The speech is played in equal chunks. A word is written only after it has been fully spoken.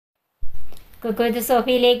Cook with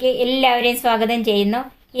സോഫിയിലേക്ക് എല്ലാവരെയും സ്വാഗതം ചെയ്യുന്നു.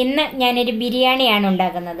 ഇന്ന് ഞാനൊരു ബിരിയാണിയാണ്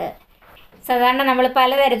ഉണ്ടാക്കുന്നത്. സാധാരണ നമ്മൾ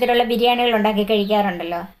പലതരത്തിലുള്ള ബിരിയാണികൾ ഉണ്ടാക്കി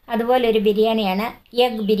കഴിക്കാറുണ്ടല്ലോ, അതുപോലെ ഒരു ബിരിയാണിയാണ്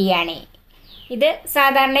എഗ് ബിരിയാണി. ഇത്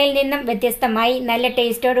സാധാരണയിൽ നിന്നും വ്യത്യസ്തമായി നല്ല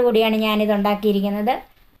ടേസ്റ്റോടു കൂടിയാണ് ഞാനിത് ഉണ്ടാക്കിയിരിക്കുന്നത്.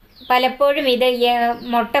 പലപ്പോഴും ഇത്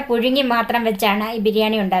മുട്ട പുഴുങ്ങി മാത്രം വെച്ചാണ് ഈ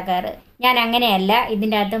ബിരിയാണി ഉണ്ടാക്കാറ്. ഞാൻ അങ്ങനെയല്ല,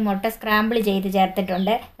 ഇതിൻ്റെ അകത്ത് മുട്ട സ്ക്രാമ്പിൾ ചെയ്ത്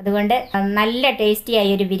ചേർത്തിട്ടുണ്ട്. അതുകൊണ്ട് നല്ല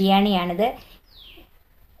ടേസ്റ്റിയായ ഒരു ബിരിയാണിയാണിത്.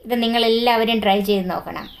 ഇത് നിങ്ങളെല്ലാവരും ട്രൈ ചെയ്ത്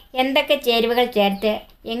നോക്കണം. എന്തൊക്കെ ചേരുവകൾ ചേർത്ത്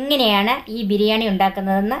എങ്ങനെയാണ് ഈ ബിരിയാണി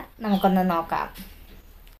ഉണ്ടാക്കുന്നതെന്ന് നമുക്കൊന്ന് നോക്കാം.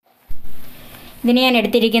 ഇതിന് ഞാൻ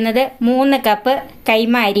എടുത്തിരിക്കുന്നത് 3 കപ്പ്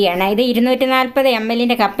കൈമ അരിയാണ്. ഇത് 240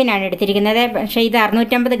 ml കപ്പിനാണ് എടുത്തിരിക്കുന്നത്. പക്ഷേ ഇത്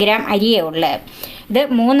 650 ഗ്രാം അരിയേ ഉള്ളൂ. ഇത്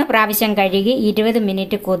 3 പ്രാവശ്യം കഴുകി 20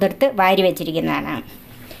 മിനിറ്റ് കുതിർത്ത് വാരി വെച്ചിരിക്കുന്നതാണ്.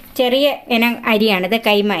 ചെറിയ ഇനം അരിയാണിത്,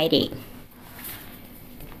 കൈമ അരി.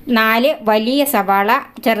 4 വലിയ സവാള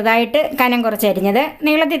ചെറുതായിട്ട് കനം കുറച്ച് അരിഞ്ഞത്,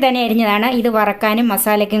 നീളത്തിൽ തന്നെ അരിഞ്ഞതാണ്. ഇത് വറക്കാനും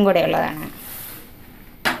മസാലയ്ക്കും കൂടെ ഉള്ളതാണ്.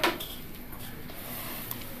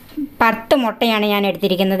 10 മുട്ടയാണ് ഞാൻ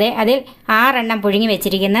എടുത്തിരിക്കുന്നത്. അതിൽ 6 എണ്ണം പുഴുങ്ങി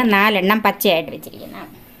വെച്ചിരിക്കുന്ന, 4 എണ്ണം പച്ചയായിട്ട് വെച്ചിരിക്കുന്ന.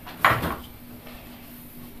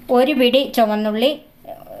 1 പിടി ചുവന്നുള്ളി,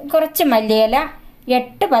 കുറച്ച് മല്ലിയില,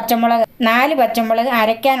 8 പച്ചമുളക്, 4 പച്ചമുളക്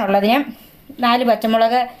അരയ്ക്കാനുള്ളതിനും 4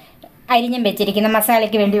 പച്ചമുളക് അരിഞ്ഞും വെച്ചിരിക്കുന്ന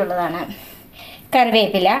മസാലയ്ക്ക് വേണ്ടിയുള്ളതാണ്.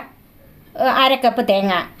 കറിവേപ്പില, 1/2 കപ്പ്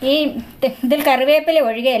തേങ്ങ. ഇതിൽ കറിവേപ്പില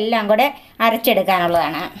ഒഴികെ എല്ലാം കൂടെ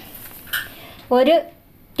അരച്ചെടുക്കാനുള്ളതാണ്. 1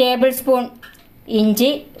 ടേബിൾ സ്പൂൺ ഇഞ്ചി,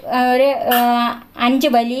 ഒരു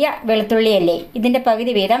 5 വലിയ വെളുത്തുള്ളി അല്ലേ, ഇതിൻ്റെ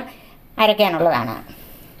പകുതി വീതം അരയ്ക്കാനുള്ളതാണ്.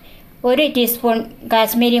 1 ടീസ്പൂൺ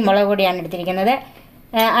കാശ്മീരി മുളക് പൊടിയാണ് എടുത്തിരിക്കുന്നത്.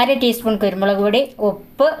 1/2 ടീസ്പൂൺ കുരുമുളക് പൊടി,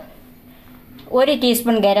 ഉപ്പ്, 1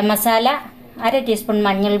 ടീസ്പൂൺ ഗരം മസാല, 1/2 ടീസ്പൂൺ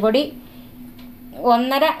മഞ്ഞൾപ്പൊടി,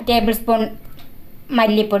 1/2 ടേബിൾ സ്പൂൺ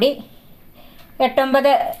മല്ലിപ്പൊടി,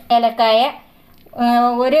 8-9 ഏലക്കായ.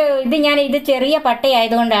 ഇത് ചെറിയ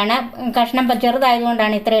പട്ടയായതുകൊണ്ടാണ്, കഷ്ണം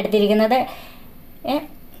ചെറുതായതുകൊണ്ടാണ് ഇത്ര എടുത്തിരിക്കുന്നത്.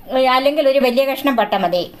 അല്ലെങ്കിൽ ഒരു വലിയ കഷ്ണം പട്ട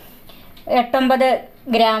മതി. 8-9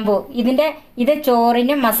 ഗ്രാമ്പു. ഇത്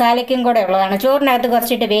ചോറിനും മസാലയ്ക്കും കൂടെ ഉള്ളതാണ്. ചോറിനകത്ത്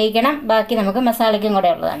കുറച്ചിട്ട് വേവിക്കണം, ബാക്കി നമുക്ക് മസാലയ്ക്കും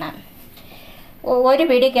കൂടെ ഉള്ളതാണ്. 1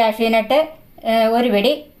 പിടി കാഷ്യൂനട്ട്, 1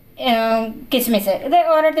 പിടി കിസ്മിസ്. ഇത്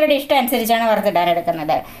ഓരോരുത്തരുടെ ഇഷ്ടം അനുസരിച്ചാണ് വറുത്തിടാൻ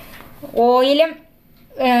എടുക്കുന്നത്. ഓയിലും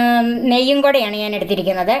നെയ്യും കൂടെയാണ് ഞാൻ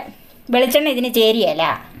എടുത്തിരിക്കുന്നത്. വെളിച്ചെണ്ണ ഇതിന് ചേരിയല്ല.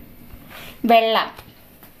 വെള്ളം,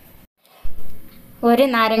 1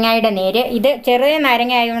 നാരങ്ങയുടെ നീര്. ഇത് ചെറിയ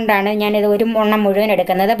നാരങ്ങ ആയതുകൊണ്ടാണ് ഞാനിത് 1 എണ്ണം മുഴുവൻ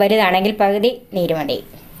എടുക്കുന്നത്. വലുതാണെങ്കിൽ പകുതി നീര് മതി.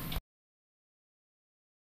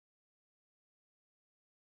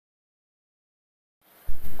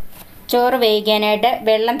 ചോറ് വേവിക്കാനായിട്ട്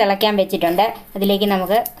വെള്ളം തിളയ്ക്കാൻ വെച്ചിട്ടുണ്ട്. അതിലേക്ക്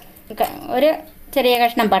നമുക്ക് ഒരു ചെറിയ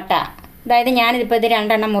കഷ്ണം പട്ട, അതായത് ഞാനിതിപ്പോൾ ഇത്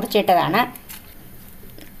 2 എണ്ണം മുറിച്ചിട്ടതാണ്,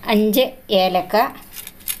 5 ഏലക്ക,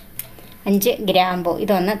 5 ഗ്രാമ്പു.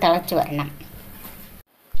 ഇതൊന്ന് തിളച്ച് വരണം.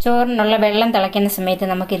 ചോറിനുള്ള വെള്ളം തിളയ്ക്കുന്ന സമയത്ത്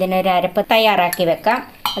നമുക്ക് ഇതിനൊരു അരപ്പ് തയ്യാറാക്കി വെക്കാം.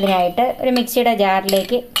 അതിനായിട്ട് ഒരു മിക്സിയുടെ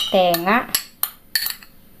ജാറിലേക്ക് തേങ്ങ,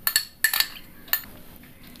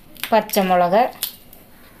 പച്ചമുളക്,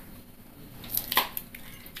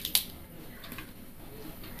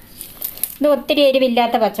 ഇത് ഒത്തിരി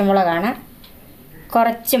എരിവില്ലാത്ത പച്ചമുളകാണ്,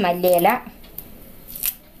 കുറച്ച് മല്ലിയില,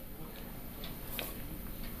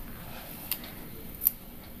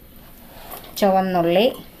 ചുവന്നുള്ളി,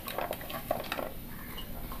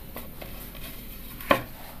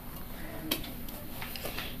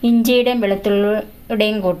 ഇഞ്ചിയുടെയും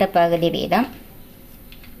വെളുത്തുള്ളിയുടെയും കൂട്ട് പകുതി വീതം,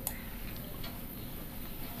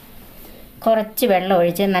 കുറച്ച് വെള്ളം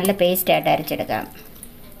ഒഴിച്ച് നല്ല പേസ്റ്റായിട്ട് അരച്ചെടുക്കാം.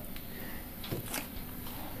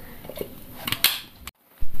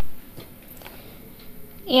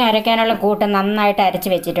 ഈ അരയ്ക്കാനുള്ള കൂട്ട് നന്നായിട്ട് അരച്ച്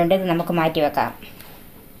വെച്ചിട്ടുണ്ട്. ഇത് നമുക്ക് മാറ്റി വെക്കാം.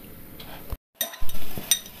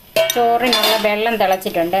 ചോറിനുള്ള വെള്ളം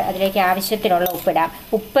തിളച്ചിട്ടുണ്ട്. അതിലേക്ക് ആവശ്യത്തിനുള്ള ഉപ്പിടാം.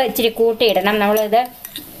 ഉപ്പ് ഇച്ചിരി കൂട്ടിയിടണം. നമ്മളിത്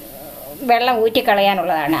വെള്ളം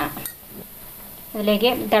ഊറ്റിക്കളയാനുള്ളതാണ്. അതിലേക്ക്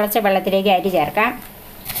തിളച്ച വെള്ളത്തിലേക്ക് അരി ചേർക്കാം.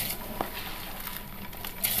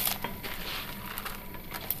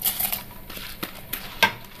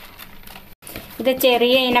 ഇത്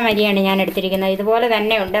ചെറിയ ഇനം അരിയാണ് ഞാൻ എടുത്തിരിക്കുന്നത്. ഇതുപോലെ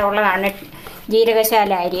തന്നെ ഉള്ളതാണ്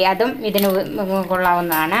ജീരകശാല അരി, അതും ഇതിന്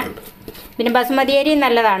കൊള്ളാവുന്നതാണ്. പിന്നെ ബസുമതി അരി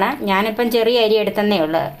നല്ലതാണ്. ഞാനിപ്പം ചെറിയ അരി എടുത്തന്നേ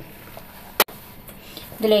ഉള്ളൂ.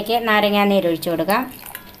 ഇതിലേക്ക് നാരങ്ങാ നീര് ഒഴിച്ചു കൊടുക്കാം.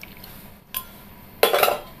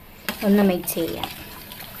 ഒന്ന് മിക്സ് ചെയ്യാം.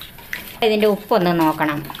 ഇതിൻ്റെ ഉപ്പൊന്ന്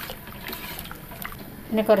നോക്കണം.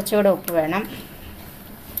 പിന്നെ കുറച്ചുകൂടെ ഉപ്പ് വേണം.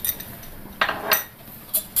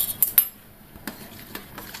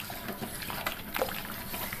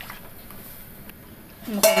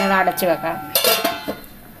 നമുക്കൊന്ന് അടച്ചു വെക്കാം.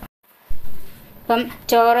 അപ്പം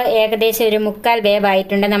ചോറ് ഏകദേശം ഒരു 1/4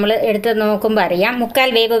 വേവായിട്ടുണ്ട്. നമ്മൾ എടുത്ത് നോക്കുമ്പോൾ അറിയാം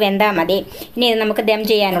 1/4 വേവ് വെന്താൽ മതി. ഇനി ഇത് നമുക്ക് ദം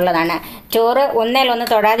ചെയ്യാനുള്ളതാണ്. ചോറ് ഒന്നേലൊന്ന്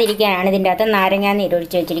തൊടാതിരിക്കാനാണ് ഇതിൻ്റെ അകത്ത് നാരങ്ങ നീര്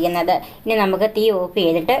ഒഴിച്ച് വെച്ചിരിക്കുന്നത്. ഇനി നമുക്ക് തീ ഓഫ്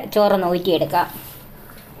ചെയ്തിട്ട് ചോറ് ഊറ്റിയെടുക്കാം.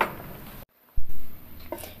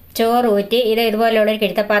 ചോറ് ഊറ്റി ഇതുപോലെയുള്ളൊരു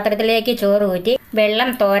കിഴുത്തപാത്രത്തിലേക്ക് ചോറ് ഊറ്റി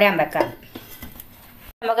വെള്ളം തോരാൻ വെക്കാം.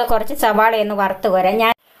 നമുക്ക് കുറച്ച് സവാളയൊന്ന് വറുത്ത് കോരാം.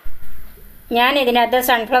 ഞാൻ ഇതിനകത്ത്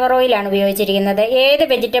സൺഫ്ലവർ ഓയിലാണ് ഉപയോഗിച്ചിരിക്കുന്നത്. ഏത്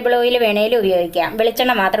വെജിറ്റബിൾ ഓയിൽ വേണേലും ഉപയോഗിക്കാം,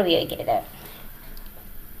 വെളിച്ചെണ്ണ മാത്രം ഉപയോഗിക്കരുത്.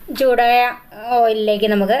 ചൂടായ ഓയിലിലേക്ക്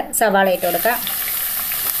നമുക്ക് സവാള ഇട്ട് കൊടുക്കാം.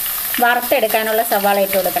 വറുത്തെടുക്കാനുള്ള സവാള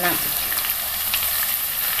ഇട്ട് കൊടുക്കണം.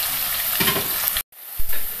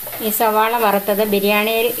 ഈ സവാള വറുത്തത്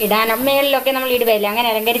ബിരിയാണിയിൽ മേളിലൊക്കെ നമ്മൾ ഇടുകയില്ല, അങ്ങനെ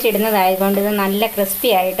അലങ്കരിച്ചിടുന്നതായതുകൊണ്ട് ഇത് നല്ല ക്രിസ്പി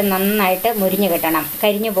ആയിട്ട് നന്നായിട്ട് മുരിഞ്ഞ് കിട്ടണം,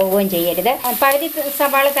 കരിഞ്ഞു പോവുകയും ചെയ്യരുത്. പകുതി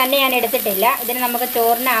സവാള തന്നെ ഞാൻ എടുത്തിട്ടില്ല. ഇതിന് നമുക്ക്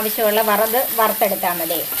ചോറിന് ആവശ്യമുള്ള വറുത്തെടുത്താൽ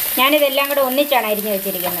മതി. ഞാനിതെല്ലാം കൂടെ ഒന്നിച്ചാണ് അരിഞ്ഞു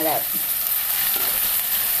വെച്ചിരിക്കുന്നത്.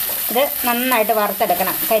 ഇത് നന്നായിട്ട്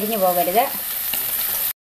വറുത്തെടുക്കണം, കരിഞ്ഞു പോകരുത്.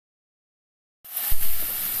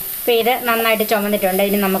 അപ്പോൾ ഇത് നന്നായിട്ട് ചുമന്നിട്ടുണ്ട്.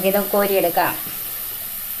 ഇനി നമുക്കിത് കോരിയെടുക്കാം.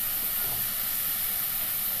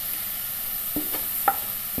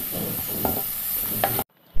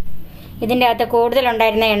 ഇതിൻ്റെ അകത്ത്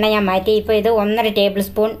കൂടുതലുണ്ടായിരുന്ന എണ്ണ ഞാൻ മാറ്റി. ഇപ്പോൾ ഇത് 1.5 ടേബിൾ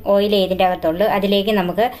സ്പൂൺ ഓയിൽ ഇതിൻ്റെ അകത്തുള്ളൂ. അതിലേക്ക്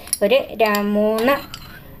നമുക്ക് ഒരു 3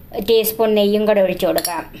 ടീസ്പൂൺ നെയ്യും കൂടെ ഒഴിച്ചു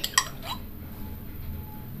കൊടുക്കാം.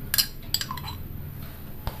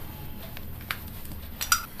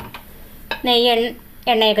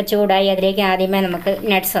 എണ്ണയൊക്കെ ചൂടായി. അതിലേക്ക് ആദ്യമേ നമുക്ക്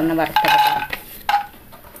നട്ട്സ് ഒന്ന് വറുത്തെടുക്കാം.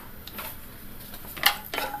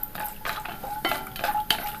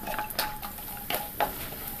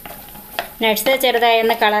 നട്ട്സ്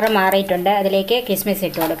ചെറുതായൊന്ന് കളറ് മാറിയിട്ടുണ്ട്. അതിലേക്ക് കിസ്മിസ്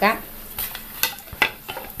ഇട്ട് കൊടുക്കാം.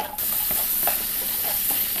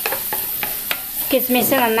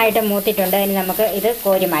 കിസ്മിസ് നന്നായിട്ട് മൂത്തിട്ടുണ്ട്. ഇനി നമുക്ക് ഇത്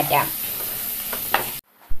കോരി മാറ്റാം.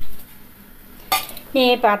 ഇനി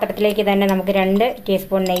ഈ പാത്രത്തിലേക്ക് തന്നെ നമുക്ക് 2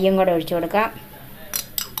 ടീസ്പൂൺ നെയ്യും കൂടെ ഒഴിച്ചു കൊടുക്കാം.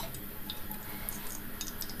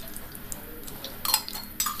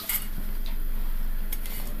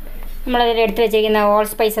 നമ്മളതിൽ എടുത്ത് വെച്ചിരിക്കുന്ന ഓൾ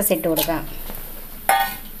സ്പൈസസ് ഇട്ട് കൊടുക്കാം.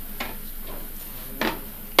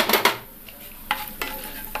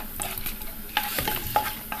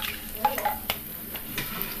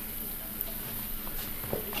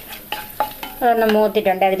 അതൊന്ന്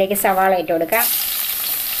മൂത്തിട്ടുണ്ട്. അതിലേക്ക് സവാള ഇട്ട് കൊടുക്കാം.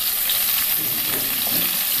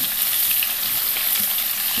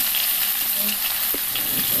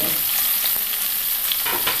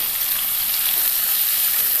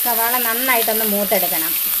 സവാള നന്നായിട്ടൊന്ന്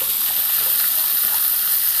മൂത്തെടുക്കണം.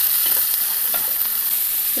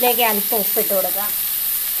 ഇതിലേക്ക് അല്പം ഉപ്പിട്ട് കൊടുക്കാം.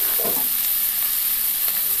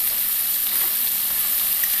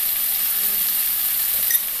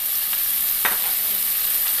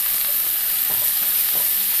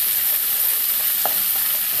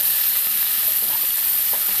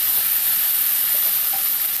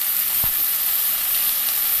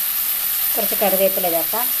 കുറച്ച് കറിവേപ്പില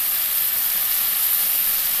ചേർക്കാം.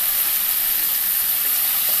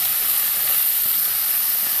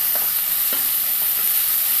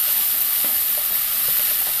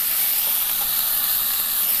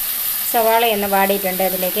 സവാള ഒന്ന് വാടിയിട്ടുണ്ട്.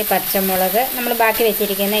 അതിലേക്ക് പച്ചമുളക്, നമ്മൾ ബാക്കി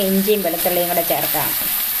വെച്ചിരിക്കുന്ന ഇഞ്ചിയും വെളുത്തുള്ളിയും കൂടെ ചേർക്കാം.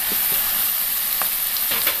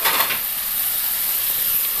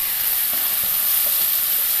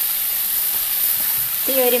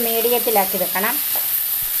 തീ ഒരു മീഡിയത്തിലാക്കി വെക്കണം.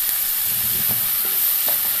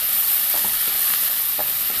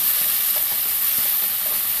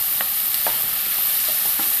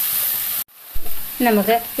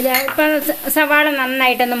 നമുക്ക് ഇത് ഇപ്പം സവാള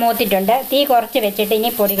നന്നായിട്ടൊന്ന് മൂത്തിട്ടുണ്ട്. തീ കുറച്ച് വെച്ചിട്ട് ഇനി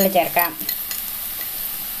പൊടികൾ ചേർക്കാം.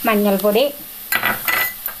 മഞ്ഞൾപ്പൊടി,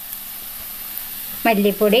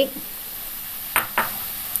 മല്ലിപ്പൊടി,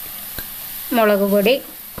 മുളക് പൊടി,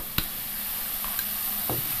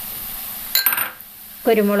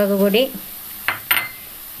 കുരുമുളക് പൊടി,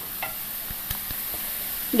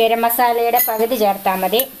 ഗരം മസാലയുടെ പകുതി ചേർത്താൽ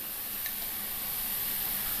മതി.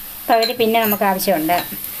 പകുതി പിന്നെ നമുക്ക് ആവശ്യമുണ്ട്.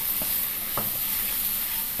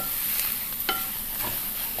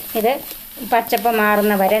 ഇത് പച്ചപ്പ്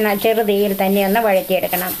മാറുന്ന വരെ ചെറുതീയിൽ തന്നെ ഒന്ന്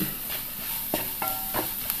വഴറ്റിയെടുക്കണം.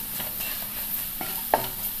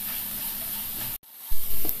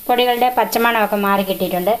 പൊടികളുടെ പച്ചമണമൊക്കെ മാറി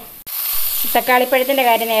കിട്ടിയിട്ടുണ്ട്. തക്കാളിപ്പഴത്തിൻ്റെ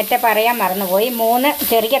കാര്യം നേരത്തെ പറയാൻ മറന്നുപോയി. 3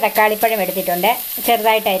 ചെറിയ തക്കാളിപ്പഴം എടുത്തിട്ടുണ്ട്,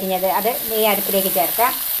 ചെറുതായിട്ട് അരിഞ്ഞത്. അത് ഈ അടുപ്പിലേക്ക്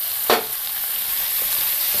ചേർക്കാം.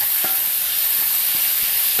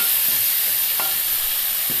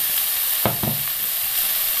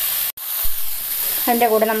 അതിൻ്റെ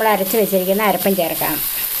കൂടെ നമ്മൾ അരച്ച് വെച്ചിരിക്കുന്ന അരപ്പും ചേർക്കാം.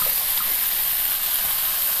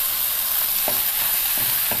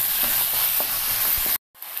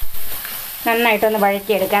 നന്നായിട്ടൊന്ന്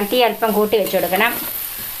വഴറ്റിയെടുക്കാം. തീ അല്പം കൂട്ടി വെച്ച് കൊടുക്കണം.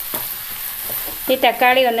 ഈ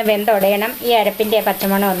തക്കാളി ഒന്ന് വെന്തുടയണം. ഈ അരപ്പിൻ്റെ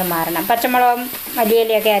പച്ചമണം ഒന്ന് മാറണം. പച്ചമുളകും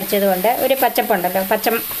മല്ലിയിലയൊക്കെ അരച്ചതുകൊണ്ട് ഒരു പച്ചപ്പുണ്ടല്ലോ,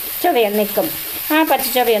 ചൊവയൊന്ന് നിൽക്കും. ആ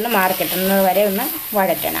പച്ചച്ചൊവയൊന്ന് മാറി കിട്ടുന്നത് വരെ ഒന്ന്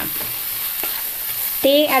വഴറ്റണം.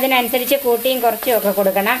 തീ അതിനനുസരിച്ച് കൂട്ടിയും കുറച്ചും ഒക്കെ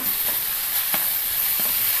കൊടുക്കണം.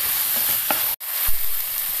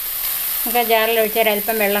 നമുക്ക് ജാറിലൊഴിച്ച്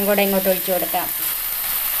ഒരല്പം വെള്ളം കൂടെ ഇങ്ങോട്ട് ഒഴിച്ചു കൊടുക്കാം.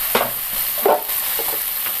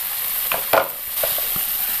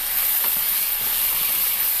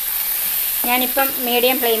 ഞാനിപ്പം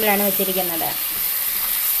മീഡിയം ഫ്ലെയിമിലാണ് വെച്ചിരിക്കുന്നത്.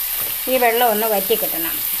 ഈ വെള്ളം ഒന്ന് വറ്റി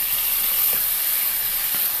കിട്ടണം.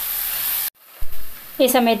 ഈ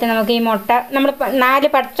സമയത്ത് നമുക്ക് ഈ മുട്ട, നമ്മൾ 4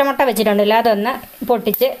 പച്ചമുട്ട വെച്ചിട്ടുണ്ടല്ലോ, അതൊന്ന്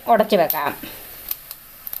പൊട്ടിച്ച് ഉടച്ച് വെക്കാം.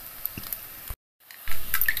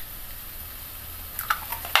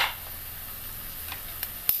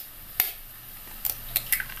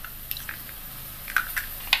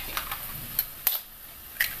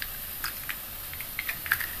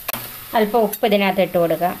 അല്പം ഉപ്പ് ഇതിനകത്ത് ഇട്ട്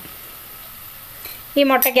കൊടുക്കാം. ഈ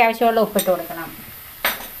മുട്ടയ്ക്ക് ആവശ്യമുള്ള ഉപ്പിട്ട് കൊടുക്കണം.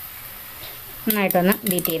 നന്നായിട്ടൊന്ന്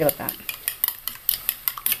ബീറ്റ് ചെയ്ത് വെക്കാം.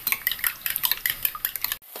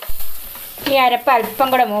 ഈ അരപ്പ്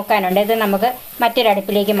അല്പം കൂടെ മൂക്കാനുണ്ട്. ഇത് നമുക്ക്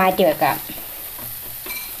മറ്റൊരടുപ്പിലേക്ക് മാറ്റി വെക്കാം.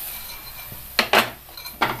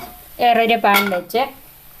 വേറൊരു പാൻ വെച്ച്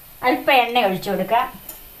അല്പം എണ്ണ ഒഴിച്ചു കൊടുക്കാം.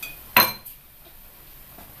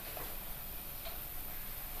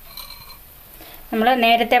 നമ്മൾ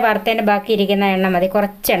നേരത്തെ വറുത്തതിൻ്റെ ബാക്കി ഇരിക്കുന്ന എണ്ണ മതി,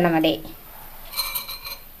 കുറച്ച് എണ്ണ മതി.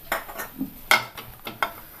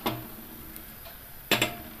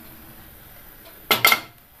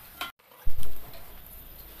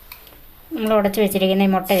 നമ്മൾ ഉടച്ച് വെച്ചിരിക്കുന്ന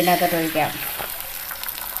ഈ മുട്ട ഇതിനകത്തോട്ട് ഒഴിക്കാം.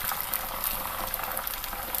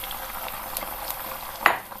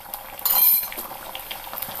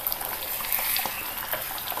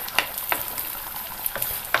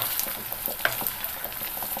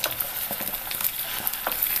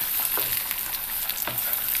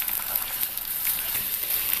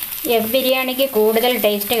 എഗ് ബിരിയാണിക്ക് കൂടുതൽ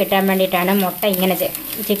ടേസ്റ്റ് കിട്ടാൻ വേണ്ടിയിട്ടാണ് മുട്ട ഇങ്ങനെ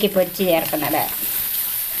ചിക്കി പൊരിച്ച് ചേർക്കുന്നത്.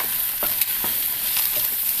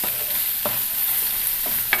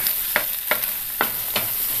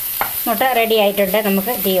 മുട്ട റെഡി ആയിട്ടുണ്ട്.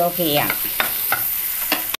 നമുക്ക് തീ ഓഫ് ചെയ്യാം.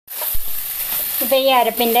 ഇപ്പോൾ ഈ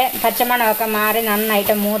അരപ്പിൻ്റെ പച്ചമണമൊക്കെ മാറി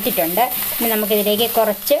നന്നായിട്ട് മൂത്തിട്ടുണ്ട്. ഇനി നമുക്കിതിലേക്ക്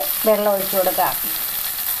കുറച്ച് വെള്ളം ഒഴിച്ചു കൊടുക്കാം.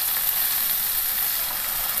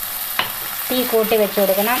 തീ കൂട്ടി വെച്ച്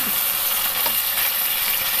കൊടുക്കണം.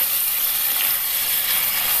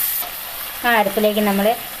 ആ അരപ്പിലേക്ക് നമ്മൾ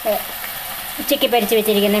ചിക്കി പരിച്ച്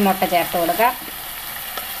വെച്ചിരിക്കുന്ന മുട്ട ചേർത്ത് കൊടുക്കാം.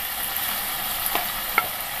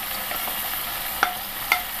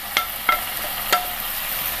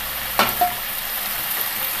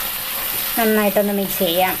 നന്നായിട്ടൊന്ന് മിക്സ്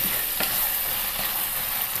ചെയ്യാം.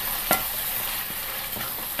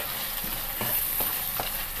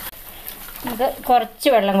 നമുക്ക് കുറച്ച്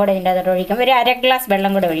വെള്ളം കൂടെ ഇതിൻ്റെ അകത്തോട്ട് ഒഴിക്കാം. ഒരു 1/2 ഗ്ലാസ്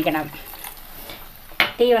വെള്ളം കൂടെ ഒഴിക്കണം.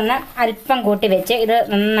 തീ ഒന്ന് അല്പം കൂട്ടി വെച്ച് ഇത്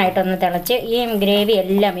നന്നായിട്ടൊന്ന് തിളച്ച് ഈ ഗ്രേവി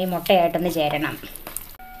എല്ലാം ഈ മുട്ടയായിട്ടൊന്ന് ചേരണം.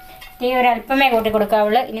 തീ ഒരല്പമേ കൂട്ടി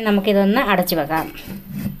കൊടുക്കാവുള്ളൂ. ഇനി നമുക്കിതൊന്ന് അടച്ചു വെക്കാം.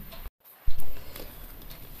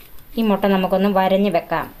 ഈ മുട്ട നമുക്കൊന്ന് വരഞ്ഞ്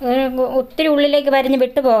വെക്കാം. ഒത്തിരി ഉള്ളിലേക്ക് വരഞ്ഞ്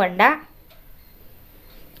വിട്ടു പോകണ്ട.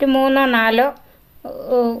 ഒരു 3-4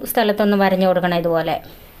 സ്ഥലത്തൊന്ന് വരഞ്ഞ് കൊടുക്കണം ഇതുപോലെ.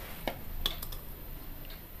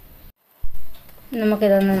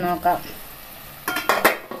 നമുക്കിതൊന്ന് നോക്കാം.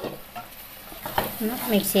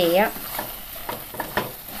 മിക്സ് ചെയ്യാം.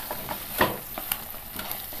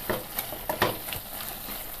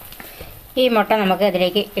 ഈ മുട്ട നമുക്ക്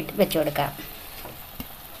അതിലേക്ക് വെച്ച് കൊടുക്കാം.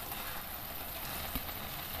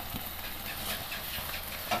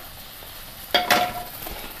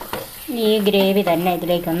 ഈ ഗ്രേവി തന്നെ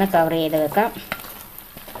ഇതിലേക്കൊന്ന് കവർ ചെയ്ത് വെക്കാം.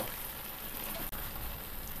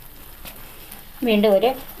 വീണ്ടും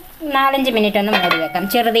ഒരു 4-5 മിനിറ്റ് ഒന്ന് മൂടി വെക്കാം.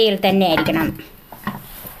 ചെറുതീയിൽ തന്നെ ആയിരിക്കണം.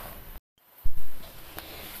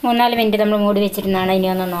 3-4 മിനിറ്റ് നമ്മൾ മൂടി വെച്ചിരുന്നാണ്. ഇനി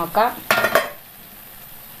ഒന്ന് നോക്കാം.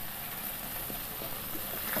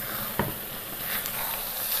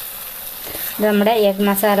 ഇത് നമ്മുടെ എഗ്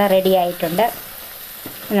മസാല റെഡി ആയിട്ടുണ്ട്.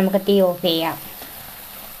 നമുക്ക് തീ ഓഫ് ചെയ്യാം.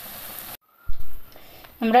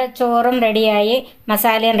 നമ്മുടെ ചോറും റെഡിയായി,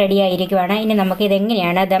 മസാലയും റെഡിയായിരിക്കുവാണ്. ഇനി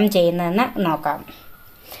നമുക്കിതെങ്ങനെയാണ് ദം ചെയ്യുന്നതെന്ന് നോക്കാം.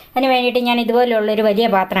 അതിന് വേണ്ടിയിട്ട് ഞാൻ ഇതുപോലുള്ളൊരു വലിയ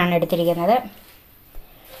പാത്രമാണ് എടുത്തിരിക്കുന്നത്.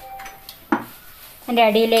 അതിൻ്റെ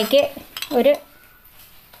അടിയിലേക്ക്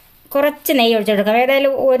കുറച്ച് നെയ്യ് ഒഴിച്ചു കൊടുക്കാം.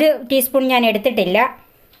 ഏതായാലും 1 ടീസ്പൂൺ ഞാൻ എടുത്തിട്ടില്ല.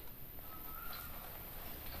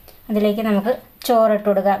 അതിലേക്ക് നമുക്ക് ചോറിട്ട്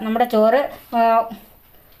കൊടുക്കാം. നമ്മുടെ ചോറ്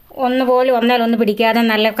ഒന്നേലൊന്ന് പിടിക്കാതെ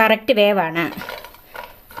നല്ല കറക്റ്റ് വേവാണ്.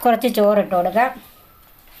 കുറച്ച് ചോറിട്ട് കൊടുക്കാം.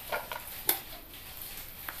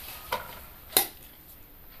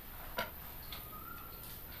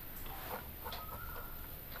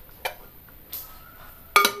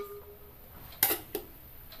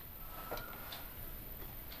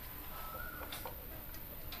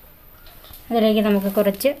 അതിലേക്ക് നമുക്ക്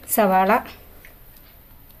കുറച്ച് സവാള,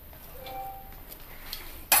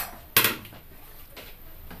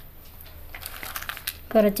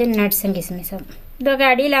 കുറച്ച് നട്ട്സും കിസ്മിസും. ഇതൊക്കെ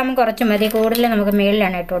അടിയിലാകുമ്പോൾ കുറച്ച് മതി, കൂടുതൽ നമുക്ക്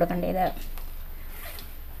മുകളിലാണ് ഇട്ട് കൊടുക്കേണ്ടത്.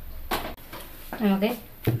 നമുക്ക്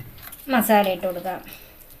മസാല ഇട്ട് കൊടുക്കാം.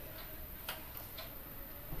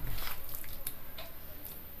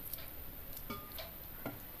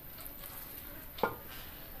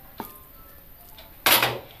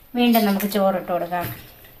 വീണ്ടും നമുക്ക് ചോറിട്ട് കൊടുക്കാം.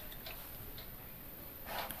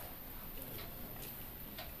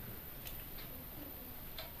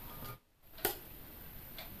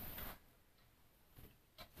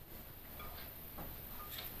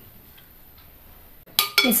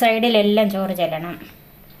 ഈ സൈഡിലെല്ലാം ചോറ് ചെല്ലണം.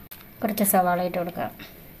 കുറച്ച് സവാള ഇട്ട് കൊടുക്കാം.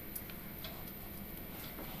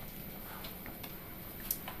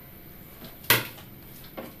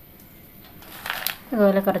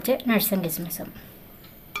 അതുപോലെ കുറച്ച് നട്ട്സും കിസ്മിസും.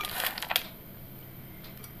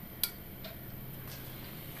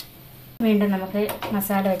 വീണ്ടും നമുക്ക്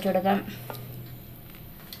മസാല വെച്ച് കൊടുക്കാം.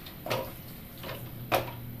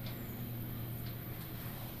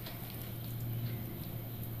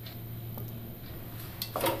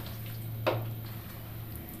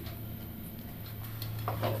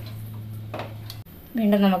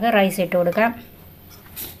 വീണ്ടും നമുക്ക് റൈസ് ഇട്ട് കൊടുക്കാം.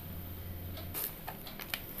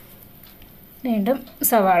 വീണ്ടും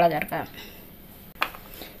സവാള ചേർക്കാം.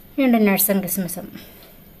 വീണ്ടും നട്ട്സും കിസ്മിസും.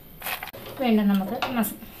 വീണ്ടും നമുക്ക്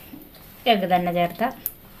എഗ്ഗ് തന്നെ ചേർത്താം.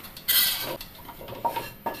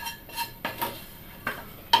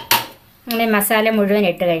 അങ്ങനെ മസാല മുഴുവൻ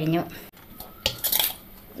ഇട്ട് കഴിഞ്ഞു.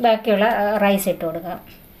 ബാക്കിയുള്ള റൈസ് ഇട്ട് കൊടുക്കാം.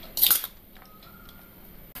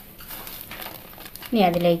 ഇനി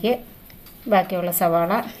അതിലേക്ക് ബാക്കിയുള്ള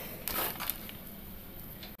സവാള,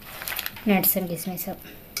 നട്ട്സും കിസ്മിസും.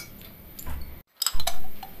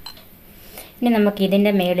 ഇനി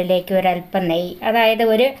നമുക്കിതിൻ്റെ മുകളിലേക്ക് ഒരല്പം നെയ്യ്, അതായത്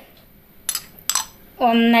ഒരു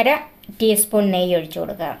 1.5 ടീസ്പൂൺ നെയ്യ് ഒഴിച്ചു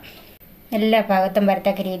കൊടുക്കാം. എല്ലാ ഭാഗത്തും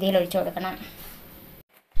വരത്തക്ക രീതിയിൽ ഒഴിച്ചു കൊടുക്കണം.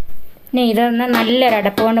 ഇനി ഇതൊന്ന് നല്ലൊരു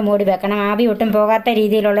അടപ്പ് കൊണ്ട് മൂടി വെക്കണം. ആവി ഒട്ടും പോകാത്ത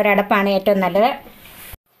രീതിയിലുള്ളൊരടപ്പാണ് ഏറ്റവും നല്ലത്.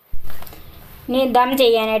 ഇനി ദം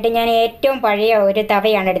ചെയ്യാനായിട്ട് ഞാൻ ഏറ്റവും പഴയ ഒരു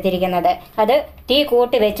തവയാണ് എടുത്തിരിക്കുന്നത്. അത് തീ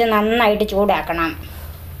കൂട്ടി വെച്ച് നന്നായിട്ട് ചൂടാക്കണം.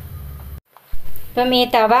 ഇപ്പം ഈ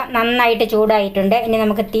തവ നന്നായിട്ട് ചൂടായിട്ടുണ്ട്. ഇനി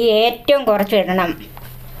നമുക്ക് തീ ഏറ്റവും കുറച്ചിടണം.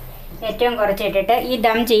 ഏറ്റവും കുറച്ചിട്ടിട്ട് ഈ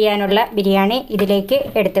ദം ചെയ്യാനുള്ള ബിരിയാണി ഇതിലേക്ക്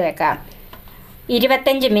എടുത്ത് വെക്കാം.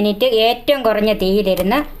 25 മിനിറ്റ് ഏറ്റവും കുറഞ്ഞ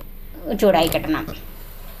തീയിലിരുന്ന് ചൂടായി കിട്ടണം.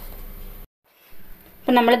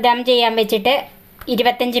 അപ്പം നമ്മൾ ദം ചെയ്യാൻ വെച്ചിട്ട്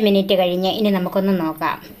 25 മിനിറ്റ് കഴിഞ്ഞ് ഇനി നമുക്കൊന്ന്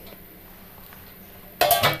നോക്കാം.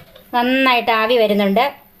 നന്നായിട്ട് ആവി വരുന്നുണ്ട്,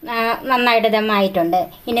 നന്നായിട്ട് ദമ്മായിട്ടുണ്ട്.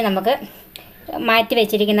 ഇനി നമുക്ക് മാറ്റി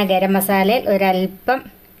വെച്ചിരിക്കുന്ന ഗരം മസാലയിൽ ഒരല്പം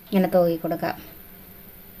ഇങ്ങനെ തൂക്കി കൊടുക്കാം.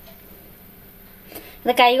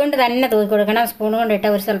 അത് കൈകൊണ്ട് തന്നെ തൂക്കി കൊടുക്കണം. സ്പൂൺ കൊണ്ടിട്ട്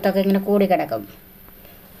ഒരു സ്ഥലത്തൊക്കെ ഇങ്ങനെ കൂടി കിടക്കും.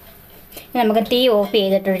 നമുക്ക് തീ ഓഫ്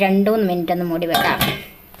ചെയ്തിട്ട് ഒരു 2-3 മിനിറ്റ് ഒന്ന് മൂടി വെക്കാം.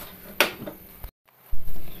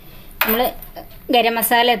 നമ്മൾ ഗരം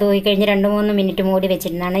മസാല തൂക്കി കഴിഞ്ഞ് 2-3 മിനിറ്റ് മൂടി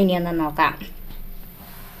വെച്ചിരുന്നാണ്. ഇനി ഒന്ന് നോക്കാം.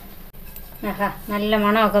 ആഹാ, നല്ല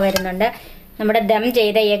മണമൊക്കെ വരുന്നുണ്ട്. നമ്മുടെ ദം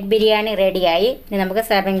ചെയ്ത എഗ് ബിരിയാണി റെഡിയായി. ഇനി നമുക്ക്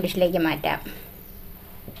സർവിങ് ഡിഷിലേക്ക് മാറ്റാം.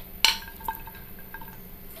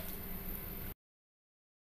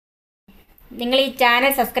 നിങ്ങൾ ഈ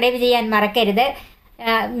ചാനൽ സബ്സ്ക്രൈബ് ചെയ്യാൻ മറക്കരുത്.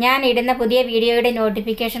 ഞാൻ ഇടുന്ന പുതിയ വീഡിയോയുടെ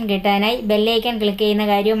നോട്ടിഫിക്കേഷൻ കിട്ടാനായി ബെല്ലൈക്കൺ ക്ലിക്ക് ചെയ്യുന്ന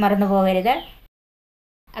കാര്യവും മറന്നു പോകരുത്.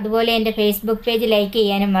 അതുപോലെ എൻ്റെ ഫേസ്ബുക്ക് പേജ് ലൈക്ക്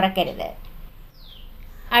ചെയ്യാനും മറക്കരുത്.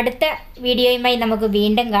 അടുത്ത വീഡിയോയുമായി നമുക്ക്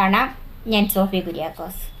വീണ്ടും കാണാം. ഞാൻ സോഫി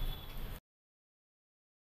കുര്യാക്കോസ്.